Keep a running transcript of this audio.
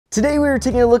Today we are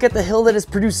taking a look at the hill that has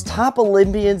produced top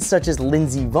Olympians such as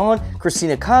Lindsey Vonn,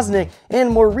 Christina Kosnick, and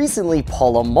more recently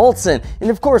Paula Molson. And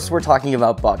of course we're talking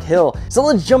about Buck Hill. So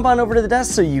let's jump on over to the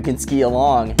desk so you can ski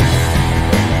along.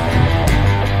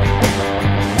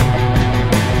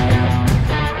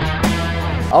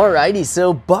 Alrighty,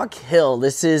 so Buck Hill,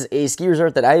 this is a ski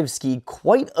resort that I have skied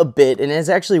quite a bit and is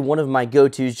actually one of my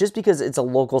go-tos just because it's a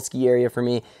local ski area for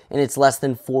me and it's less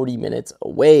than 40 minutes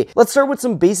away. Let's start with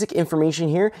some basic information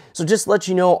here. So just to let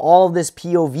you know, all of this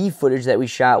POV footage that we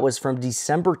shot was from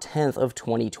December 10th of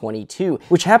 2022,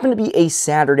 which happened to be a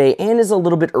Saturday and is a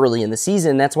little bit early in the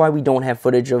season. That's why we don't have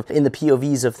footage of in the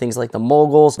POVs of things like the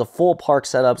moguls, the full park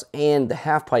setups, and the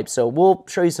half pipe. So we'll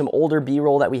show you some older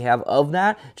B-roll that we have of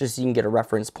that, just so you can get a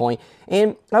reference point.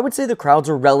 And I would say the crowds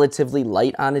are relatively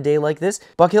light on a day like this.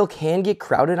 Buck Hill can get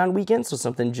crowded on weekends, so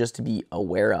something just to be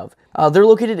aware of. They're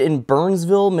located in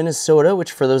Burnsville, Minnesota,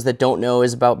 which for those that don't know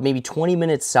is about maybe 20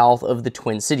 minutes south of the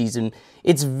Twin Cities. And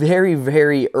it's very,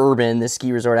 very urban, this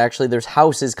ski resort. Actually, there's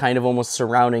houses kind of almost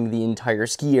surrounding the entire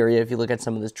ski area if you look at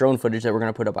some of this drone footage that we're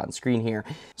going to put up on screen here.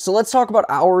 So let's talk about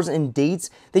hours and dates.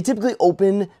 They typically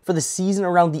open for the season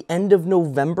around the end of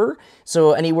November,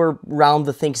 so anywhere around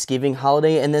the Thanksgiving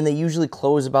holiday, and then they usually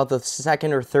close about the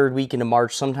second or third week into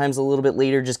March, sometimes a little bit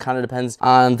later, just kind of depends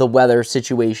on the weather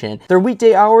situation. Their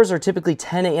weekday hours are typically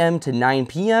 10 a.m. to 9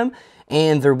 p.m.,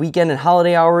 and their weekend and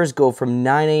holiday hours go from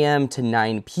 9 a.m. to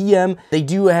 9 p.m. They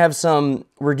do have some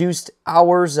reduced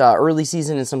hours, early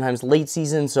season and sometimes late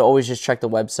season, so always just check the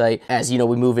website as, you know,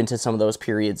 we move into some of those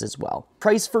periods as well.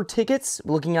 Price for tickets,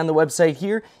 looking on the website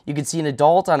here, you can see an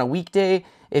adult on a weekday.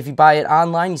 If you buy it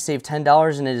online, you save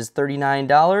 $10 and it is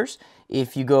 $39.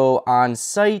 If you go on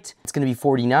site, it's going to be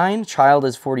 $49, child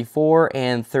is $44,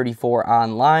 and $34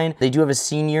 online. They do have a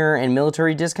senior and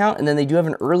military discount, and then they do have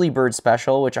an early bird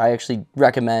special, which I actually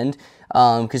recommend,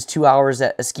 because 2 hours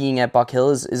skiing at Buck Hill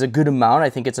is a good amount. I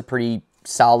think it's a pretty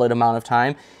solid amount of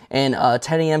time. And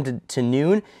 10 a.m. to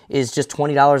noon is just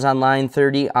 $20 online,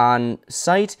 $30 on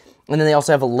site. And then they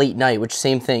also have a late night, which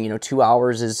same thing, you know, 2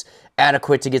 hours is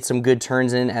adequate to get some good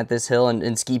turns in at this hill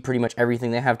and ski pretty much everything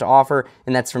they have to offer,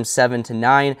 and that's from 7 to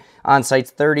 9. On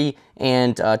site's $30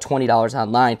 and $20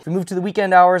 online. If we move to the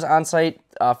weekend hours, on site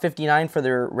 $59 for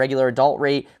their regular adult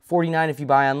rate, $49 if you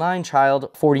buy online,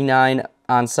 child $49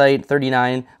 on site,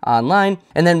 $39 online.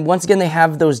 And then once again, they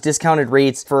have those discounted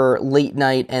rates for late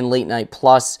night and late night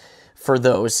plus for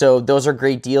those. So those are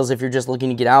great deals if you're just looking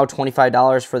to get out.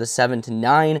 $25 for the 7 to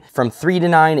 9. From 3 to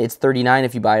 9, it's $39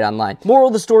 if you buy it online. Moral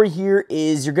of the story here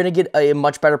is you're going to get a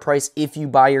much better price if you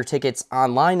buy your tickets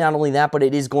online. Not only that, but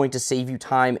it is going to save you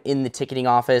time in the ticketing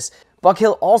office. Buck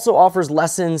Hill also offers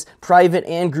lessons, private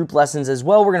and group lessons as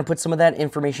well. We're going to put some of that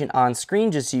information on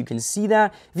screen just so you can see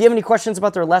that. If you have any questions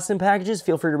about their lesson packages,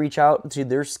 feel free to reach out to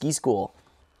their ski school.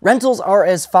 Rentals are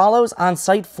as follows: on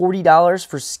site $40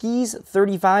 for skis,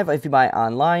 $35 if you buy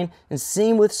online, and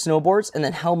same with snowboards, and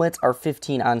then helmets are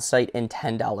 $15 on site and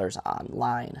 $10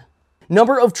 online.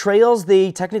 Number of trails,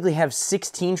 they technically have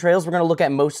 16 trails. We're going to look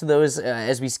at most of those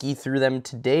as we ski through them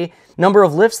today. Number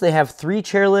of lifts, they have 3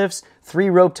 chairlifts,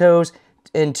 3 rope tows,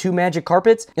 and 2 magic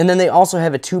carpets. And then they also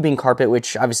have a tubing carpet,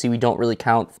 which obviously we don't really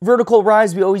count. Vertical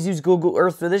rise, we always use Google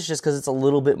Earth for this just because it's a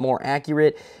little bit more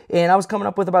accurate. And I was coming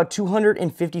up with about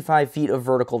 255 feet of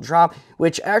vertical drop,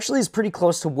 which actually is pretty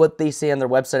close to what they say on their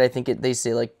website. I think they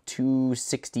say like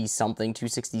 260 something,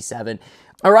 267.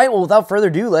 All right, well, without further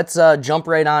ado, let's jump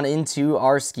right on into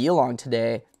our ski along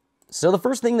today. So the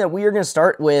first thing that we are going to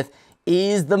start with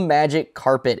is the magic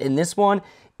carpet. And this one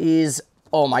is,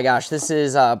 oh my gosh, this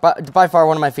is by far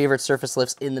one of my favorite surface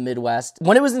lifts in the Midwest.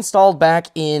 When it was installed back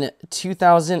in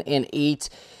 2008,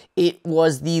 it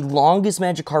was the longest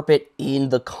magic carpet in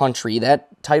the country.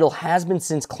 That title has been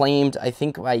since claimed, I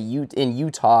think, in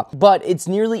Utah, but it's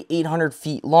nearly 800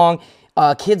 feet long.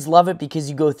 Kids love it because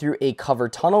you go through a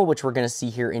covered tunnel, which we're going to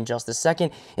see here in just a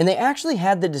second. And they actually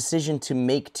had the decision to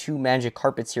make 2 magic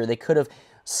carpets here. They could have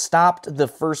stopped the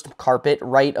first carpet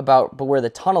right about where the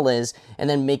tunnel is and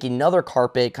then make another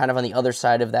carpet kind of on the other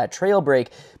side of that trail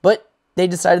break, but they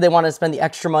decided they wanted to spend the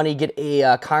extra money, get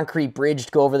a concrete bridge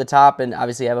to go over the top, and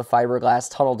obviously have a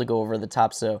fiberglass tunnel to go over the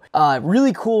top. So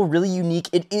really cool, really unique.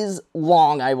 It is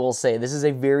long, I will say. This is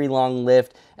a very long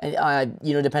lift, and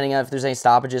you know, depending on if there's any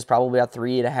stoppages, probably about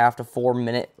 3.5 to 4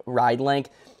 minute ride length.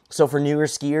 So for newer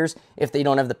skiers, if they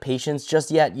don't have the patience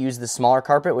just yet, use the smaller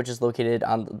carpet, which is located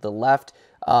on the left.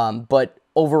 But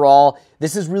overall,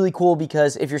 this is really cool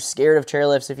because if you're scared of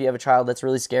chairlifts, if you have a child that's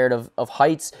really scared of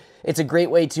heights, it's a great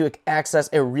way to access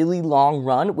a really long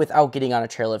run without getting on a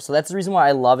chairlift. So that's the reason why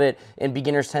I love it, and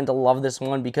beginners tend to love this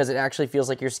one because it actually feels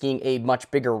like you're skiing a much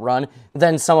bigger run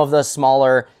than some of the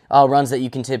smaller runs that you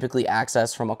can typically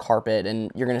access from a carpet,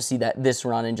 and you're going to see this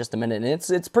run in just a minute, and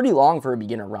it's pretty long for a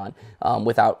beginner run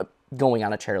without going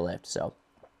on a chairlift.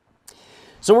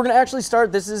 So we're going to actually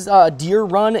start. This is Deer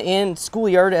Run and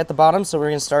Schoolyard at the bottom, so we're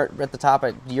going to start at the top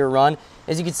at Deer Run.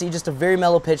 As you can see, just a very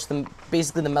mellow pitch,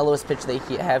 basically the mellowest pitch they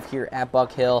have here at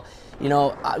Buck Hill. You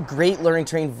know, great learning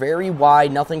terrain, very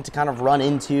wide, nothing to kind of run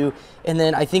into. And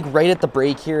then I think right at the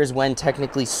break here is when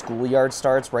technically Schoolyard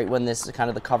starts, right when this kind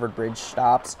of the covered bridge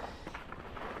stops.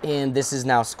 And this is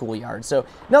now Schoolyard. So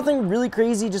nothing really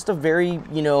crazy, just a very,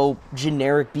 you know,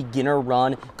 generic beginner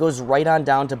run. Goes right on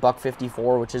down to Buck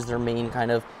 54, which is their main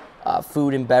kind of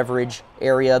food and beverage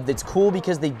area. That's cool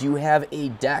because they do have a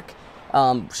deck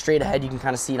straight ahead. You can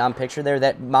kind of see it on picture there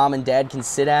that mom and dad can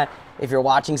sit at. If you're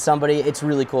watching somebody, it's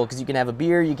really cool because you can have a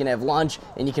beer, you can have lunch,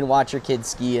 and you can watch your kids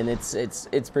ski, and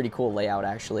it's pretty cool layout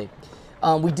actually.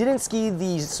 We didn't ski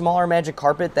the smaller magic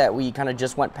carpet that we kind of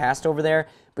just went past over there,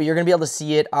 but you're going to be able to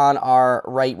see it on our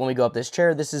right when we go up this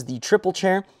chair. This is the triple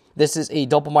chair. This is a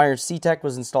Doppelmayr C-Tech,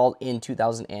 was installed in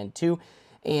 2002.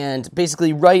 And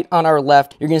basically right on our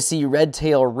left, you're going to see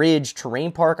Redtail Ridge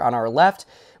Terrain Park on our left,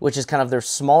 which is kind of their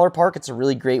smaller park. It's a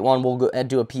really great one. We'll go and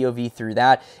do a POV through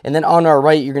that. And then on our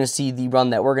right, you're going to see the run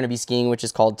that we're going to be skiing, which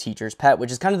is called Teacher's Pet,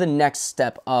 which is kind of the next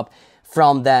step up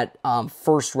from that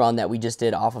first run that we just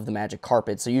did off of the magic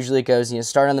carpet. So usually it goes, you know,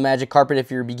 start on the magic carpet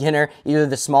if you're a beginner, either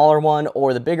the smaller one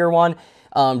or the bigger one.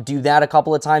 Do that a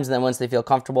couple of times, and then once they feel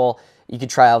comfortable, you could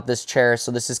try out this chair. So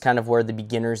this is kind of where the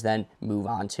beginners then move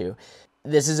on to.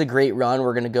 This is a great run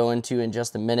we're going to go into in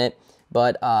just a minute.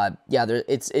 But yeah,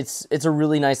 it's a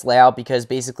really nice layout because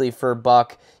basically for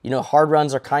Buck, you know, hard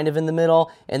runs are kind of in the middle,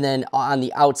 and then on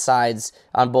the outsides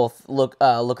on both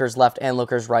lookers left and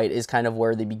lookers right is kind of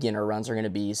where the beginner runs are going to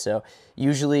be. So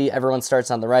usually everyone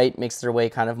starts on the right, makes their way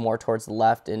kind of more towards the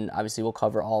left, and obviously we'll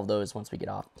cover all of those once we get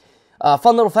off.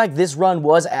 Fun little fact, this run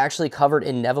was actually covered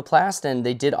in Nevaplast, and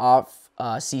they did off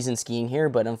season skiing here,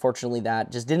 but unfortunately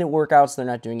that just didn't work out, so they're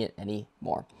not doing it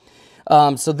anymore.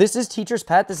 So this is Teacher's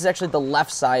Pet. This is actually the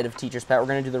left side of Teacher's Pet. We're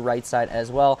going to do the right side as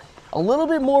well. A little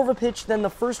bit more of a pitch than the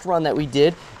first run that we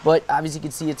did, but obviously you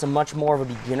can see it's a much more of a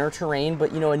beginner terrain,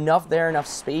 but, you know, enough there, enough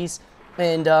space,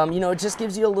 and, you know, it just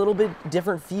gives you a little bit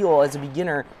different feel as a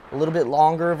beginner, a little bit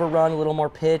longer of a run, a little more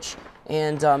pitch,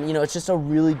 and, you know, it's just a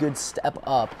really good step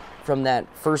up from that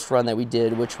first run that we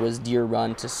did, which was Deer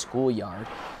Run to Schoolyard.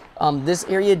 This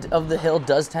area of the hill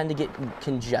does tend to get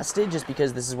congested just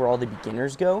because this is where all the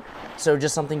beginners go. So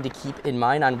just something to keep in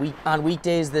mind. On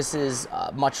weekdays, this is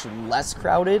much less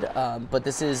crowded, but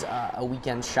this is a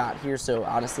weekend shot here. So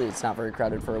honestly, it's not very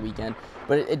crowded for a weekend,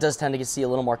 but it does tend to see a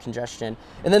little more congestion.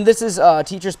 And then this is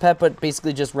Teacher's Pet, but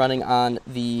basically just running on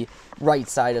the right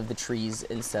side of the trees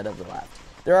instead of the left.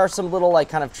 There are some little like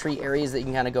kind of tree areas that you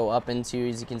can kind of go up into,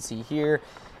 as you can see here.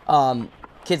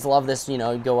 Kids love this, you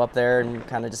know, go up there and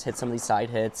kind of just hit some of these side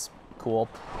hits. Cool.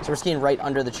 So we're skiing right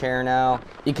under the chair now.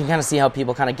 You can kind of see how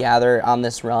people kind of gather on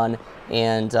this run.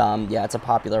 And yeah, it's a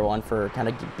popular one for kind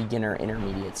of beginner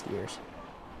intermediate skiers.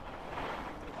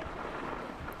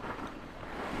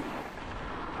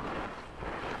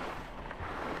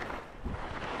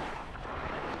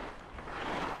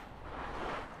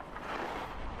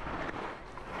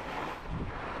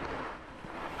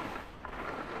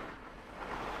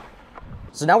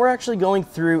 So now we're actually going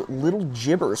through Little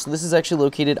Jibber. So this is actually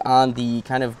located on the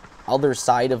kind of other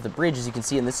side of the bridge, as you can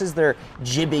see, and this is their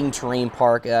jibbing terrain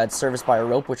park. It's serviced by a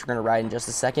rope, which we're going to ride in just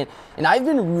a second. And I've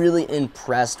been really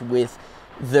impressed with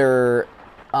their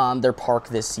park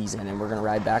this season, and we're going to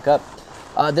ride back up.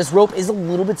 This rope is a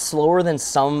little bit slower than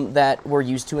some that we're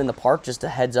used to in the park, just a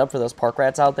heads up for those park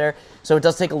rats out there. So it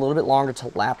does take a little bit longer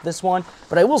to lap this one.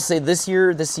 But I will say this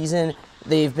season,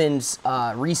 they've been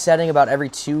resetting about every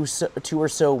two or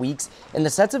so weeks, and the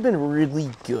sets have been really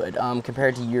good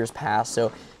compared to years past.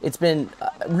 So it's been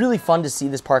really fun to see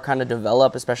this park kind of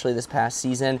develop, especially this past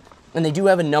season. And they do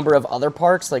have a number of other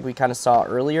parks, like we kind of saw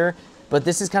earlier, but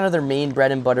this is kind of their main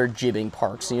bread and butter jibbing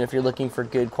park. So, you know, if you're looking for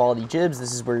good quality jibs,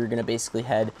 this is where you're going to basically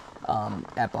head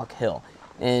at Buck Hill.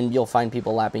 And you'll find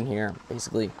people lapping here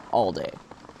basically all day.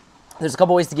 There's a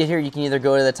couple ways to get here. You can either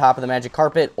go to the top of the magic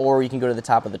carpet, or you can go to the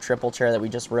top of the triple chair that we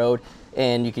just rode,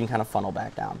 and you can kind of funnel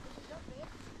back down.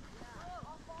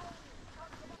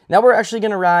 Now we're actually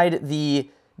going to ride the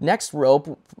next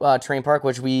rope terrain park,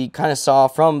 which we kind of saw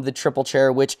from the triple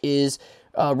chair, which is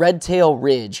Redtail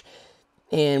Ridge.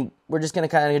 And we're just going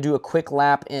to kind of do a quick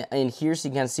lap in here so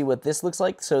you can kind of see what this looks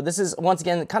like. So this is, once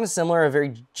again, kind of similar, a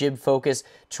very jib-focused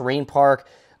terrain park.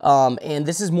 And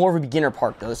this is more of a beginner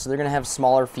park, though, so they're going to have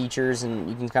smaller features, and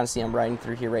you can kind of see I'm riding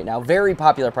through here right now. Very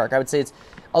popular park. I would say it's,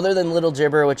 other than Little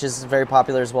Jibber, which is very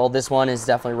popular as well, this one is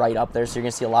definitely right up there, so you're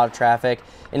going to see a lot of traffic,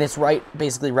 and it's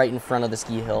basically right in front of the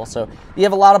ski hill. So you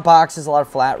have a lot of boxes, a lot of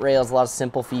flat rails, a lot of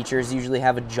simple features. You usually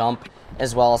have a jump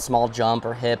as well, a small jump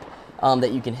or hip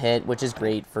that you can hit, which is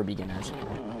great for beginners.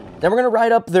 Then we're going to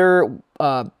ride up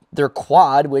their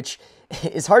quad, which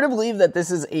it's hard to believe that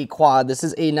this is a quad. This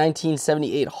is a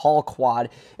 1978 Hall quad,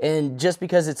 and just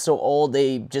because it's so old,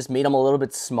 they just made them a little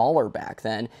bit smaller back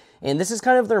then. And this is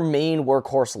kind of their main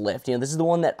workhorse lift. You know, this is the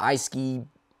one that I ski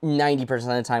 90% of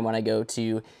the time when I go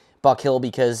to Buck Hill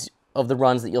because of the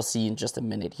runs that you'll see in just a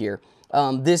minute here.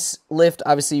 This lift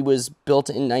obviously was built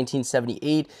in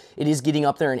 1978. It is getting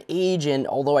up there in age, and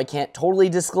although I can't totally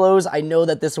disclose, I know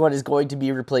that this one is going to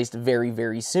be replaced very,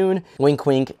 very soon. Wink,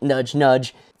 wink, nudge,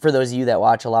 nudge, for those of you that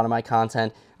watch a lot of my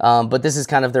content. But this is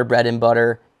kind of their bread and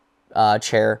butter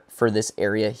chair for this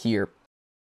area here.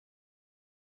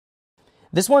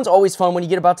 This one's always fun. When you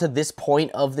get about to this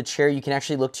point of the chair, you can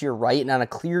actually look to your right, and on a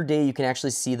clear day, you can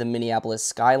actually see the Minneapolis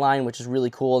skyline, which is really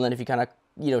cool. And then if you kind of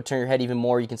turn your head even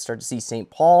more, you can start to see St.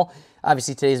 Paul.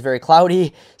 Obviously, today is very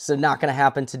cloudy, so not going to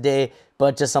happen today,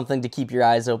 but just something to keep your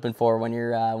eyes open for when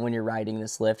you're riding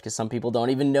this lift, because some people don't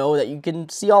even know that you can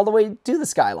see all the way to the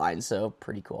skyline, so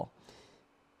pretty cool.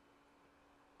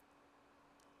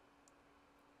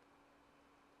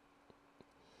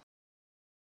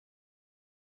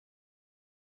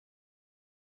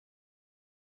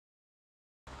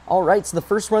 All right, so the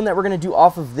first run that we're going to do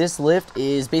off of this lift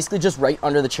is basically just right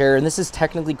under the chair, and this is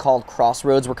technically called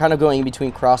Crossroads. We're kind of going in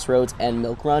between Crossroads and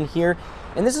Milk Run here,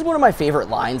 and this is one of my favorite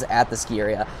lines at the ski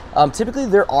area. Typically,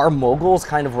 there are moguls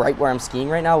kind of right where I'm skiing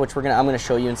right now, which I'm going to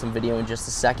show you in some video in just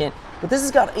a second, but this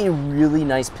has got a really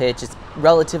nice pitch. It's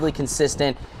relatively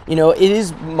consistent. You know, it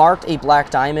is marked a black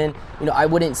diamond. You know, I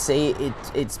wouldn't say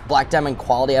it's black diamond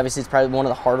quality. Obviously, it's probably one of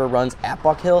the harder runs at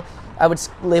Buck Hill. I would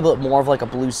label it more of like a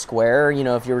blue square, you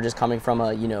know, if you were just coming from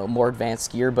a, more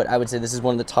advanced skier, but I would say this is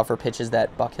one of the tougher pitches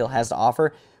that Buck Hill has to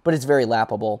offer, but it's very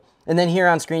lappable. And then here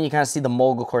on screen, you kind of see the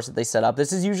mogul course that they set up.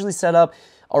 This is usually set up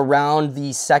around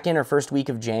the second or first week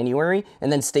of January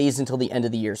and then stays until the end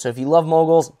of the year. So if you love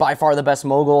moguls, by far the best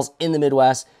moguls in the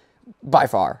Midwest, by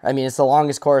far. I mean, it's the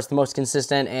longest course, the most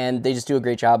consistent, and they just do a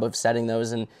great job of setting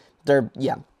those, and they're,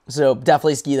 yeah. So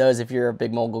definitely ski those if you're a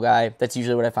big mogul guy. That's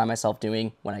usually what I find myself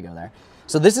doing when I go there.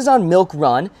 So this is on Milk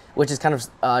Run, which is kind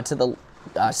of to the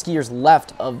skier's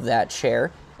left of that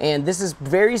chair. And this is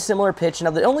very similar pitch. Now,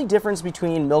 the only difference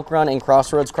between Milk Run and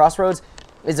Crossroads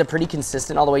is a pretty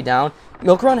consistent all the way down.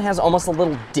 Milk Run has almost a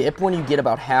little dip when you get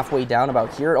about halfway down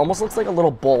about here. It almost looks like a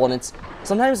little bowl, and it's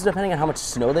sometimes, depending on how much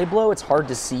snow they blow, it's hard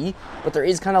to see, but there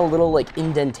is kind of a little like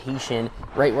indentation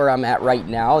right where I'm at right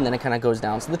now, and then it kind of goes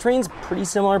down. So the terrain's pretty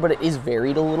similar, but it is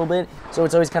varied a little bit, so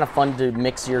it's always kind of fun to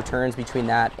mix your turns between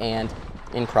that and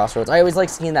in Crossroads. I always like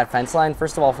skiing that fence line,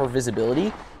 first of all for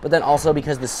visibility, but then also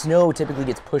because the snow typically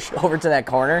gets pushed over to that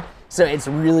corner, so it's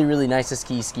really, really nice to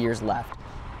ski skiers left.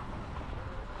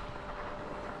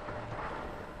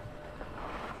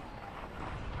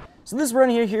 So this run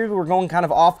here, we're going kind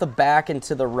of off the back and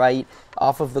to the right,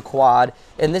 off of the quad,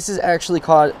 and this is actually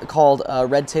called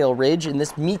Redtail Ridge, and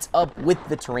this meets up with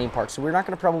the terrain park. So we're not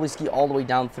going to probably ski all the way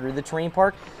down through the terrain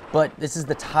park, but this is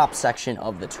the top section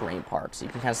of the terrain park. So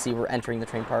you can kind of see we're entering the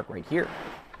terrain park right here.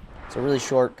 So a really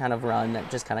short kind of run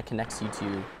that just kind of connects you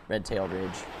to Redtail Ridge.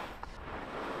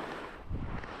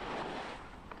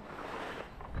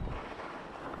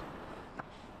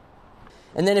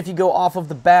 And then if you go off of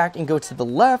the back and go to the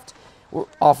left, we're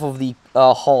off of the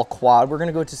Hall Quad, we're going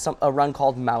to go to a run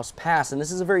called Mouse Pass. And this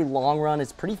is a very long run.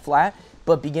 It's pretty flat,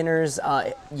 but beginners,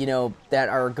 that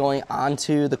are going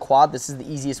onto the quad, this is the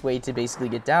easiest way to basically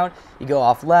get down. You go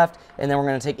off left, and then we're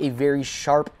going to take a very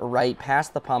sharp right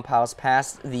past the pump house,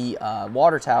 past the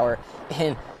water tower,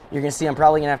 and you're going to see I'm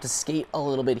probably going to have to skate a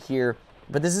little bit here.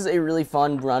 But this is a really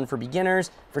fun run for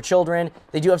beginners, for children.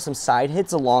 They do have some side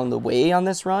hits along the way on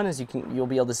this run, as you'll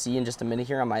be able to see in just a minute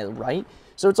here on my right.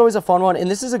 So it's always a fun one, and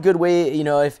this is a good way,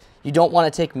 if you don't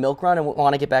want to take Milk Run and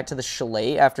want to get back to the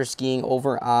chalet after skiing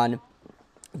over on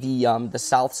the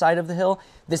south side of the hill,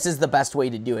 this is the best way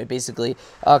to do it, basically,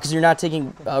 because you're not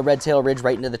taking Redtail Ridge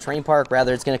right into the terrain park.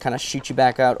 Rather, it's going to kind of shoot you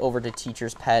back out over to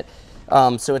Teacher's Pet.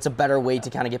 So it's a better way to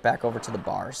kind of get back over to the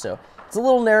bar. So it's a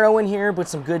little narrow in here, but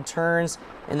some good turns.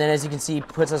 And then, as you can see,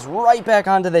 puts us right back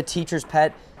onto the Teacher's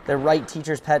Pet, the right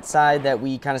Teacher's Pet side that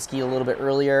we kind of skied a little bit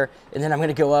earlier. And then I'm going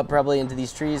to go up probably into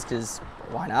these trees because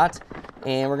why not?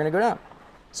 And we're gonna go down.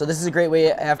 So this is a great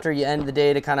way after you end the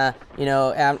day to kind of, you know,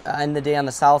 end the day on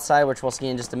the south side, which we'll ski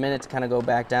in just a minute, to kind of go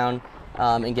back down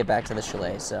and get back to the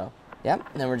chalet. So yeah,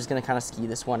 and then we're just gonna kind of ski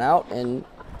this one out and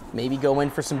maybe go in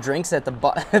for some drinks at the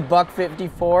Buck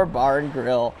 54 Bar and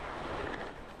Grill.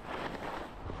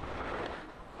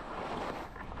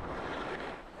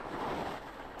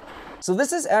 So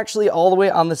this is actually all the way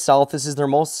on the south. This is their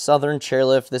most southern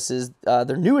chairlift. This is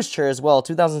their newest chair as well,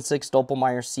 2006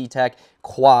 Doppelmayr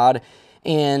Quad.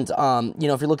 And, you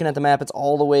know, if you're looking at the map, it's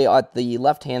all the way at the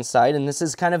left-hand side. And this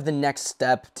is kind of the next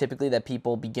step, typically, that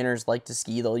beginners like to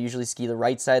ski. They'll usually ski the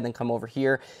right side, then come over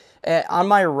here. On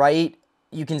my right,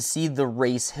 you can see the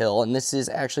race hill. And this is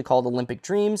actually called Olympic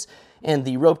Dreams. And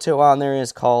the rope toe on there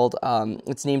is called,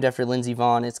 it's named after Lindsey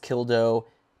Vonn. It's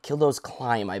Kildo's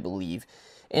Climb, I believe.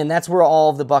 And that's where all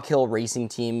of the Buck Hill racing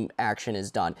team action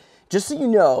is done. Just so you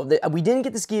know, that we didn't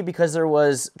get to ski it because there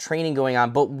was training going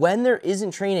on, but when there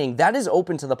isn't training, that is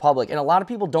open to the public, and a lot of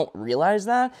people don't realize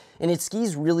that, and it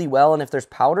skis really well, and if there's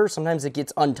powder, sometimes it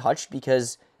gets untouched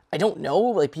because, I don't know,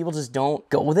 like, people just don't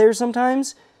go there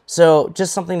sometimes. So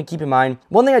just something to keep in mind.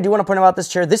 One thing I do want to point out about this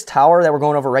chair, this tower that we're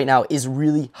going over right now is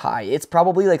really high. It's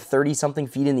probably like 30-something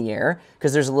feet in the air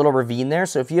because there's a little ravine there,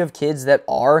 so if you have kids that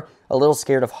are a little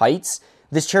scared of heights,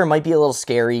 this chair might be a little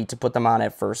scary to put them on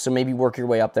at first, so maybe work your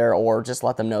way up there or just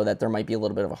let them know that there might be a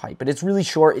little bit of a height. But it's really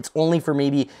short. It's only for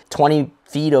maybe 20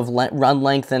 feet of run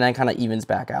length, and then kind of evens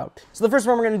back out. So the first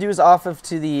one we're going to do is off of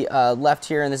to the left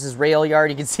here, and this is Railyard.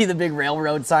 You can see the big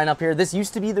railroad sign up here. This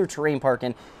used to be their terrain park,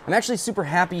 and I'm actually super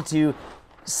happy to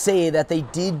say that they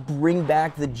did bring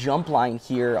back the jump line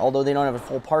here, although they don't have a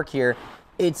full park here.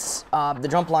 It's the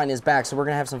jump line is back, so we're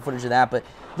gonna have some footage of that, but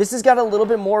this has got a little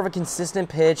bit more of a consistent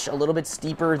pitch, a little bit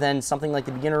steeper than something like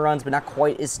the beginner runs, but not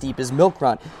quite as steep as Milk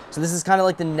Run. So this is kind of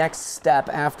like the next step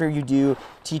after you do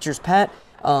Teacher's Pet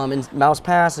and Mouse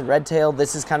Pass and Redtail.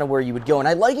 This is kind of where you would go, and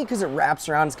I like it because it wraps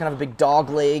around. It's kind of a big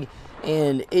dog leg,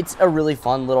 and it's a really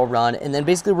fun little run. And then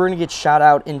basically we're gonna get shot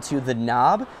out into the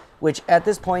knob, which at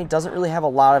this point doesn't really have a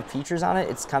lot of features on it.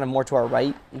 It's kind of more to our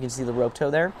right. You can see the rope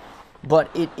toe there.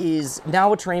 But it is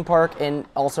now a terrain park and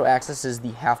also accesses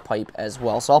the half pipe as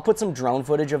well. So I'll put some drone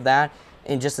footage of that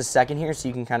in just a second here so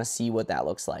you can kind of see what that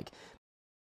looks like.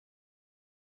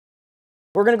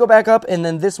 We're going to go back up, and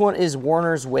then this one is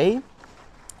Warner's Way.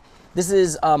 This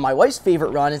is my wife's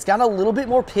favorite run. It's got a little bit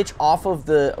more pitch off of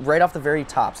right off the very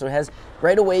top. So it has,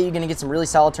 right away, you're going to get some really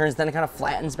solid turns. Then it kind of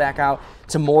flattens back out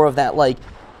to more of that, like,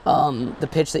 the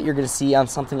pitch that you're going to see on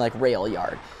something like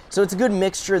Railyard. So it's a good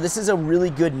mixture. This is a really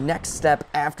good next step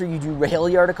after you do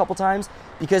Railyard a couple times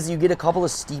because you get a couple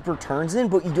of steeper turns in,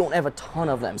 but you don't have a ton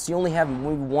of them. So you only have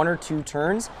maybe 1 or 2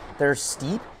 turns that are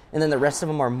steep, and then the rest of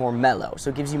them are more mellow.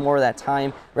 So it gives you more of that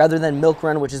time rather than Milk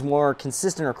Run, which is more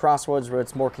consistent, or Crossroads, where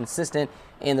it's more consistent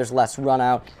and there's less run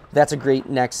out. That's a great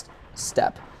next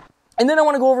step. And then I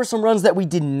want to go over some runs that we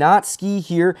did not ski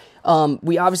here.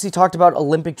 We obviously talked about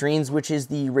Olympic Dreams, which is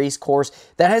the race course.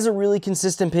 That has a really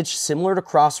consistent pitch similar to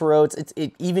Crossroads.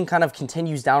 It even kind of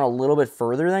continues down a little bit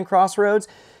further than Crossroads,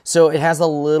 so it has a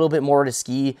little bit more to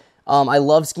ski. I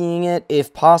love skiing it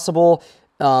if possible.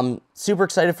 Super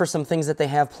excited for some things that they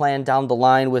have planned down the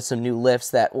line with some new lifts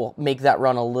that will make that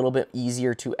run a little bit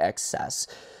easier to access.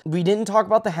 We didn't talk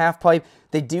about the half pipe.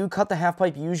 They do cut the half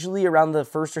pipe usually around the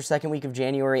 1st or 2nd week of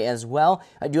January as well.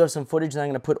 I do have some footage that I'm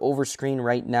going to put over screen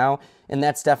right now, and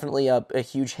that's definitely a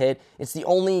huge hit.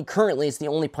 Currently, it's the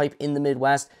only pipe in the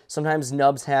Midwest. Sometimes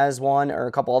Nubs has one or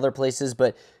a couple other places,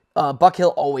 but Buck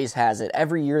Hill always has it.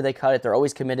 Every year they cut it. They're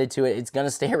always committed to it. It's going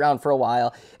to stay around for a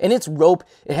while. And it's rope.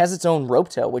 It has its own rope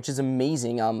toe, which is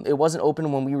amazing. It wasn't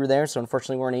open when we were there, so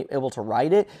unfortunately we weren't able to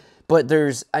ride it. But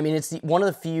it's one of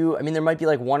the few, there might be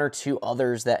like 1 or 2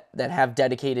 others that have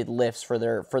dedicated lifts for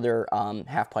their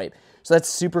half pipe. So that's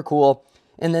super cool.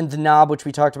 And then the knob, which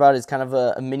we talked about, is kind of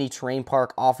a mini terrain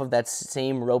park off of that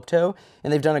same rope toe.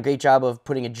 And they've done a great job of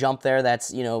putting a jump there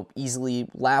that's, easily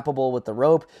lappable with the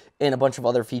rope and a bunch of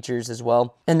other features as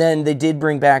well. And then they did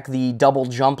bring back the double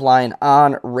jump line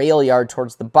on Railyard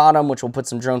towards the bottom, which we'll put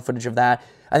some drone footage of that.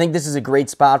 I think this is a great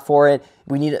spot for it.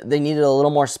 They needed a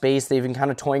little more space. They've been kind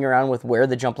of toying around with where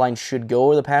the jump line should go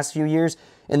over the past few years.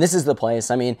 And this is the place.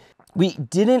 We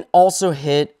didn't also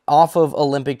hit, off of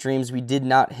Olympic Dreams, we did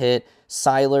not hit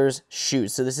Seiler's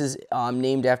Chute. So this is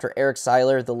named after Eric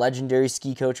Seiler, the legendary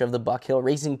ski coach of the Buck Hill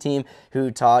racing team,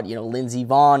 who taught, Lindsey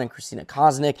Vonn and Christina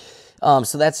Kosnick.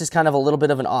 So that's just kind of a little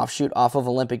bit of an offshoot off of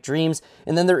Olympic Dreams.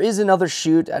 And then there is another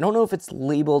chute. I don't know if it's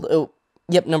labeled. Oh,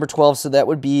 yep, number 12. So that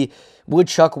would be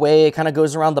Woodchuck Way. It kind of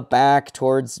goes around the back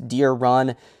towards Deer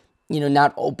Run.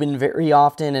 Not open very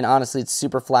often, and honestly, it's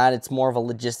super flat. It's more of a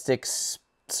logistics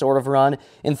sort of run.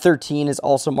 And 13 is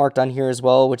also marked on here as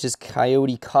well, which is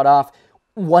Coyote Cutoff.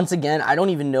 Once again, I don't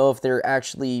even know if they're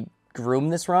actually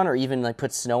groomed this run or even like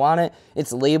put snow on it.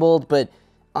 It's labeled, but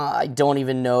I don't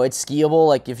even know. It's skiable,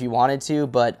 like if you wanted to,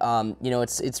 but you know,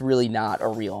 it's really not a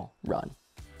real run.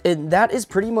 And that is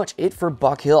pretty much it for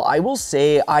Buck Hill. I will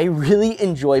say I really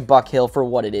enjoy Buck Hill for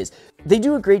what it is. They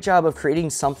do a great job of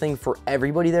creating something for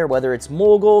everybody there, whether it's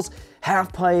moguls,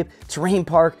 half pipe, terrain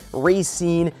park, race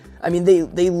scene. I mean,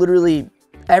 they literally,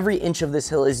 every inch of this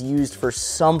hill is used for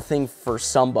something for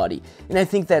somebody. And I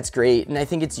think that's great, and I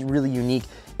think it's really unique.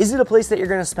 Is it a place that you're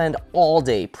gonna spend all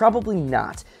day? Probably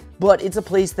not. But it's a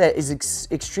place that is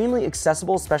extremely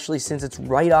accessible, especially since it's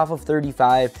right off of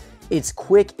 35. It's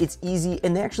quick, it's easy,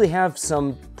 and they actually have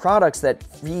some products that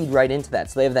feed right into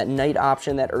that. So they have that night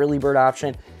option, that early bird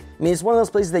option. I mean, it's one of those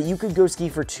places that you could go ski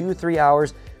for 2 or 3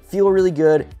 hours, feel really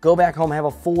good, go back home, have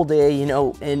a full day, you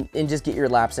know, and just get your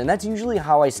laps in. That's usually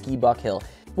how I ski Buck Hill.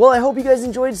 Well, I hope you guys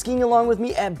enjoyed skiing along with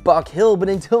me at Buck Hill, but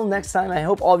until next time, I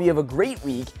hope all of you have a great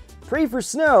week, pray for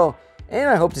snow, and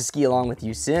I hope to ski along with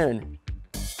you soon.